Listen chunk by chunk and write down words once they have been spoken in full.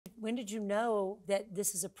did you know that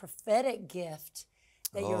this is a prophetic gift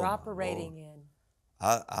that you're operating in?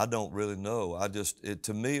 I don't really know.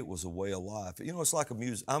 To me, it was a way of life. You know, it's like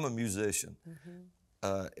I'm a musician.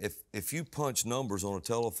 If you punch numbers on a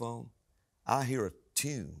telephone, I hear a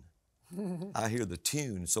tune. I hear the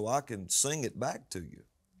tune, so I can sing it back to you.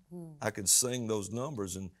 I could sing those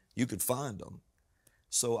numbers and you could find them.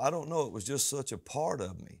 So I don't know, it was just such a part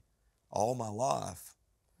of me all my life.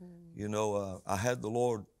 You know, I had the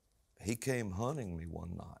Lord, He came hunting me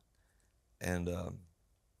one night. And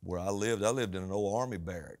where I lived in an old army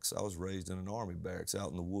barracks. I was raised in an army barracks out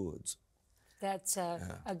in the woods. That's,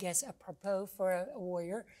 I guess, apropos for a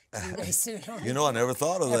warrior. You know, I never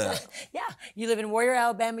thought of that. Yeah, you live in Warrior,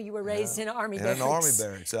 Alabama. You were raised in an army barracks. In an army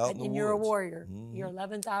barracks out in the woods. And you're a warrior. You're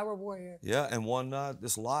 11th hour warrior. Yeah, and one night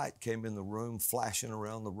this light came in the room, flashing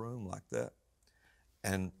around the room like that.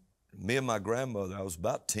 And me and my grandmother, I was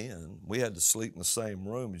about 10, we had to sleep in the same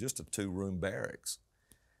room, just a 2-room barracks.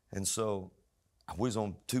 And so we was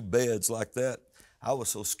on 2 beds like that. I was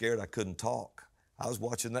so scared I couldn't talk. I was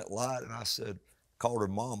watching that light and I said, called her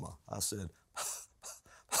mama. I said,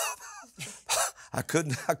 I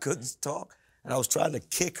couldn't talk. And I was trying to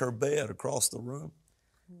kick her bed across the room.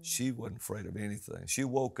 She wasn't afraid of anything. She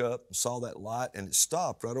woke up and saw that light and it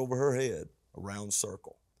stopped right over her head, a round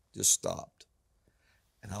circle, just stopped.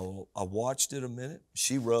 And I watched it a minute.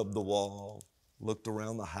 She rubbed the wall, looked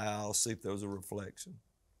around the house, see if there was a reflection.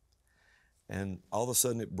 And all of a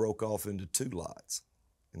sudden it broke off into 2 lights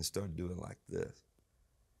and started doing like this,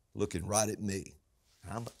 looking right at me.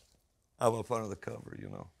 I'm up under the cover, you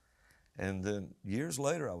know. And then years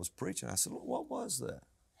later I was preaching. I said, well, what was that?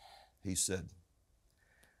 He said,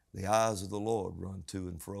 the eyes of the Lord run to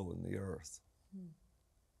and fro in the earth.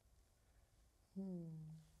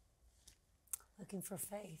 Looking for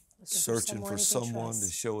faith. Searching for someone to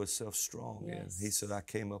show himself strong. Yes. And he said, I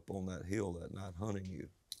came up on that hill that night hunting you.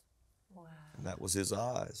 Wow. And that was his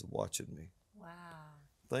eyes watching me. Wow.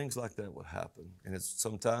 Things like that would happen. And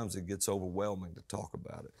sometimes it gets overwhelming to talk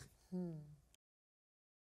about it.